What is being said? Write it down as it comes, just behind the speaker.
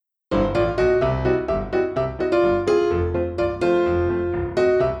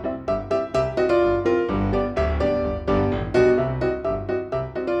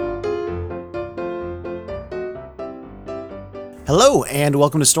Hello, and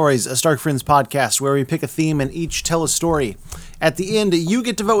welcome to Stories, a Stark Friends podcast, where we pick a theme and each tell a story. At the end, you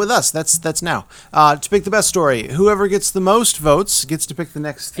get to vote with us. That's now. To pick the best story. Whoever gets the most votes gets to pick the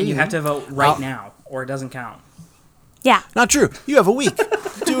next theme. And you have to vote right now, or it doesn't count. Yeah. Not true. You have a week.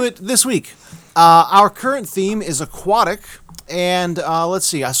 Do it this week. Our current theme is aquatic. And let's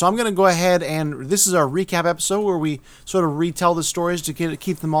see. So I'm going to go ahead and this is our recap episode where we sort of retell the stories to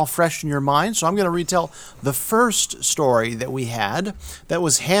keep them all fresh in your mind. So I'm going to retell the first story that we had. That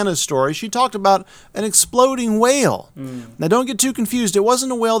was Hannah's story. She talked about an exploding whale. Now don't get too confused. It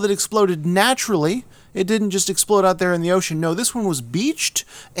wasn't a whale that exploded naturally. It didn't just explode out there in the ocean. No, this one was beached,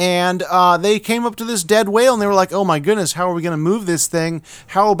 and they came up to this dead whale, and they were like, oh my goodness, how are we going to move this thing?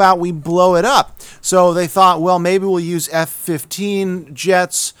 How about we blow it up? So they thought, well, maybe we'll use F-15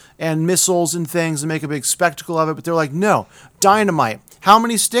 jets and missiles and things and make a big spectacle of it. But they're like, no, dynamite. How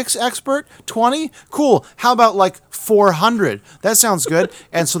many sticks, expert? 20? Cool. How about like 400? That sounds good.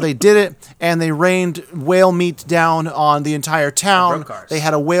 And so they did it, and they rained whale meat down on the entire town. They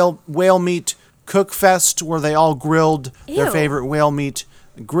had a whale meat cook fest where they all grilled their favorite whale meat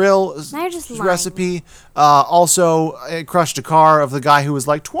grill recipe. Also, it crushed a car of the guy who was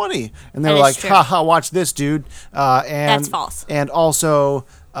like 20, and they were like, "Ha, watch this, dude." And that's false. And also,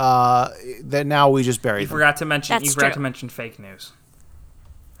 that now we just buried. You forgot to mention fake news,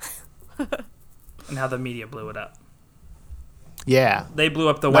 and how the media blew it up. Yeah, they blew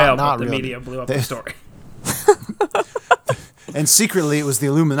up the whale, but the media blew up the story. And secretly, it was the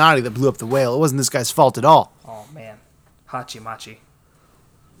Illuminati that blew up the whale. It wasn't this guy's fault at all. Oh, man. Hachi Machi.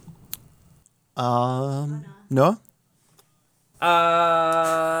 No?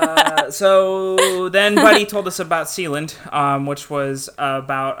 So then Buddy told us about Sealand, which was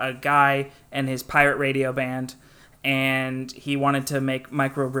about a guy and his pirate radio band, and he wanted to make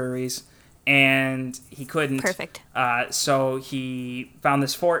microbreweries, and he couldn't. Perfect. So he found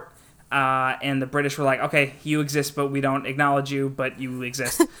this fort. And the British were like, okay, you exist, but we don't acknowledge you, but you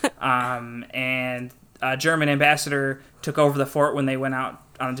exist. And a German ambassador took over the fort when they went out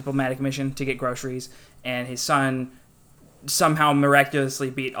on a diplomatic mission to get groceries, and his son somehow miraculously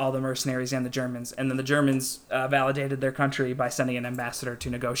beat all the mercenaries and the Germans. And then the Germans validated their country by sending an ambassador to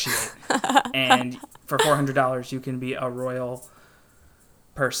negotiate. And for $400, you can be a royal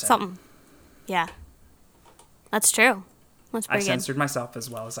person. Something. Yeah. That's true. That's pretty I censored myself as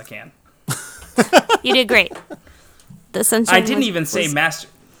well as I can. You did great. The sunshine. I didn't even say master.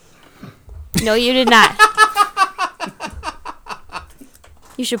 No, you did not.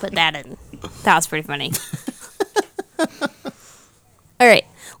 You should put that in. That was pretty funny. All right.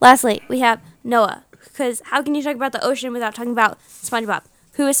 Lastly, we have Noah. Because how can you talk about the ocean without talking about SpongeBob?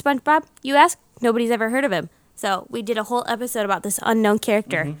 Who is SpongeBob, you ask? Nobody's ever heard of him. So we did a whole episode about this unknown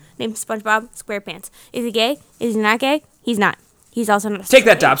character named SpongeBob SquarePants. Is he gay? Is he not gay? He's not. He's also not. Take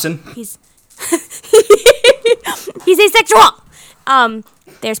that, Dobson. He's he's asexual.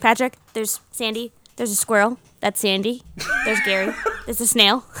 There's Patrick. There's Sandy. There's a squirrel. That's Sandy. There's Gary. There's a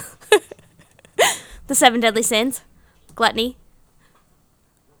snail. The 7 deadly sins. Gluttony.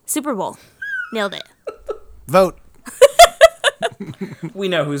 Super Bowl. Nailed it. Vote. We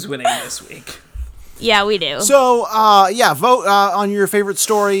know who's winning this week. Yeah, we do. So, vote on your favorite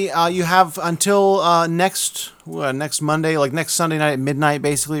story. You have until next Monday, like next Sunday night at midnight,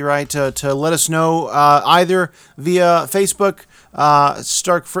 basically, right, to let us know either via Facebook,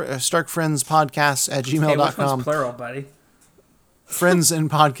 Stark Friends Podcasts at gmail.com. Hey, which one's plural, buddy? Friends and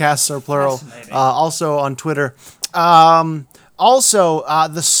podcasts are plural. Also on Twitter. Also,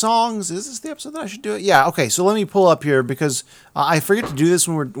 the songs. Is this the episode that I should do it? Yeah. Okay. So let me pull up here because I forget to do this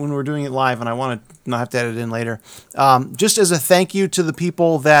when we're doing it live, and I want to not have to edit it in later. Just as a thank you to the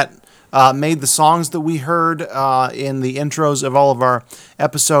people that made the songs that we heard in the intros of all of our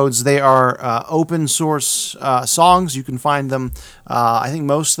episodes. They are open source songs. You can find them. I think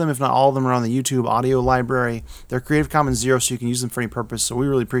most of them, if not all of them, are on the YouTube audio library. They're Creative Commons 0, so you can use them for any purpose. So we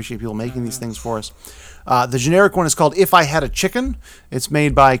really appreciate people making these things for us. The generic one is called If I Had a Chicken. It's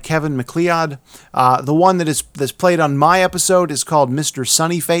made by Kevin MacLeod. The one that's played on my episode is called Mr.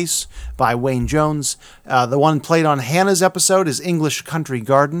 Sunnyface by Wayne Jones. The one played on Hannah's episode is English Country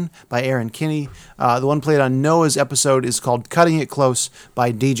Garden by Aaron Kinney. The one played on Noah's episode is called Cutting It Close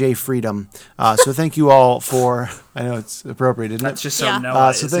by DJ Freedom. So thank you all for... I know it's appropriate, isn't it? That's just so Noah,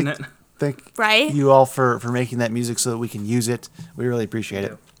 isn't it? Thank you all for making that music so that we can use it. We really appreciate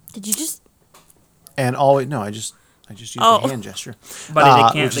it. Did you just... And always, no, I just used the hand gesture,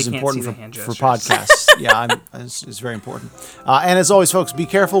 but which is important see the hand for podcasts. Yeah, it's very important. And as always, folks, be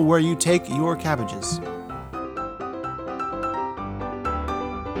careful where you take your cabbages.